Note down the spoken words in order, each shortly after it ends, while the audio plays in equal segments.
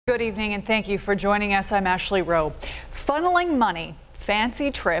Good evening and thank you for joining us. I'm Ashley Rowe. Funneling money,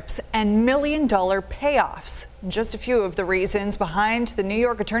 fancy trips, and million-dollar payoffs. Just a few of the reasons behind the New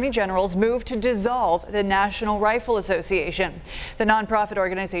York Attorney General's move to dissolve the National Rifle Association. The nonprofit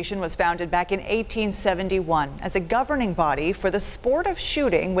organization was founded back in 1871 as a governing body for the sport of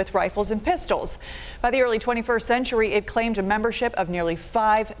shooting with rifles and pistols. By the early 21st century, it claimed a membership of nearly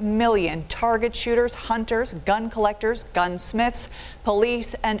 5 million target shooters, hunters, gun collectors, gunsmiths,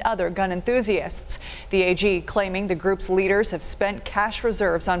 police, and other gun enthusiasts. The AG claiming the group's leaders have spent cash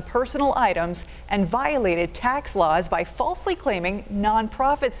reserves on personal items and violated tax laws by falsely claiming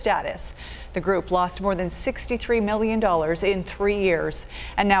nonprofit status. The group lost more than $63 million in 3 years.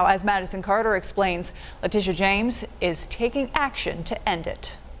 And now, as Madison Carter explains, Letitia James is taking action to end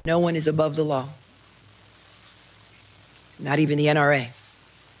it. No one is above the law, not even the NRA,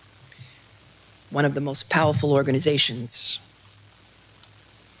 one of the most powerful organizations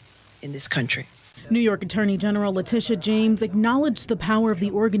in this country. New York Attorney General Letitia James acknowledged the power of the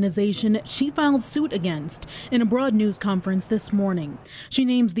organization she filed suit against in a broad news conference this morning. She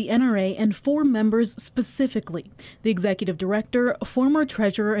names the NRA and 4 members specifically: the executive director, former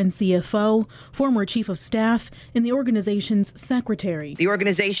treasurer and CFO, former chief of staff, and the organization's secretary. The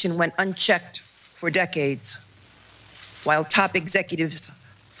organization went unchecked for decades, while top executives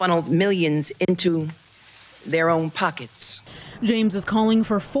funneled millions into their own pockets. James is calling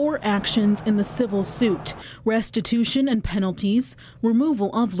for 4 actions in the civil suit: restitution and penalties,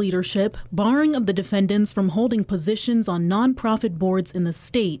 removal of leadership, barring of the defendants from holding positions on nonprofit boards in the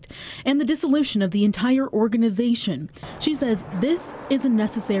state, and the dissolution of the entire organization. She says this is a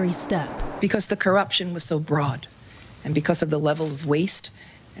necessary step. Because the corruption was so broad, and because of the level of waste,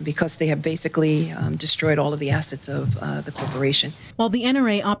 and because they have basically destroyed all of the assets of the corporation. While the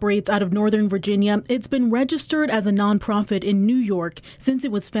NRA operates out of Northern Virginia, it's been registered as a nonprofit in New York since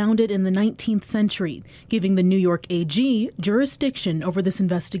it was founded in the 19th century, giving the New York AG jurisdiction over this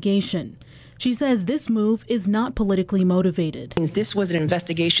investigation. She says this move is not politically motivated. This was an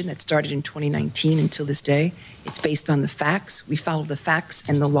investigation that started in 2019 until this day. It's based on the facts. We follow the facts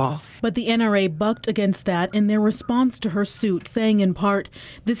and the law. But the NRA bucked against that in their response to her suit, saying in part,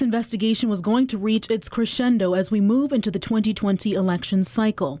 this investigation was going to reach its crescendo as we move into the 2020 election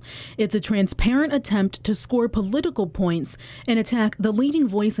cycle. It's a transparent attempt to score political points and attack the leading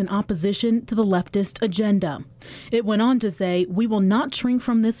voice in opposition to the leftist agenda. It went on to say, we will not shrink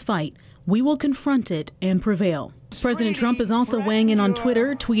from this fight. We will confront it and prevail. President Trump is also weighing in on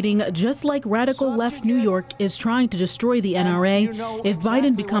Twitter, tweeting, just like radical left New York is trying to destroy the NRA, if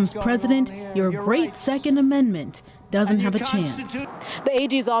Biden becomes president, your great Second Amendment doesn't have a chance. The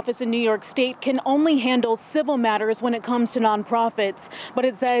AG's office in New York State can only handle civil matters when it comes to nonprofits, but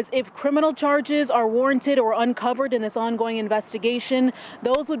it says if criminal charges are warranted or uncovered in this ongoing investigation,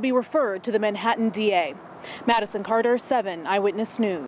 those would be referred to the Manhattan DA. Madison Carter, 7 Eyewitness News.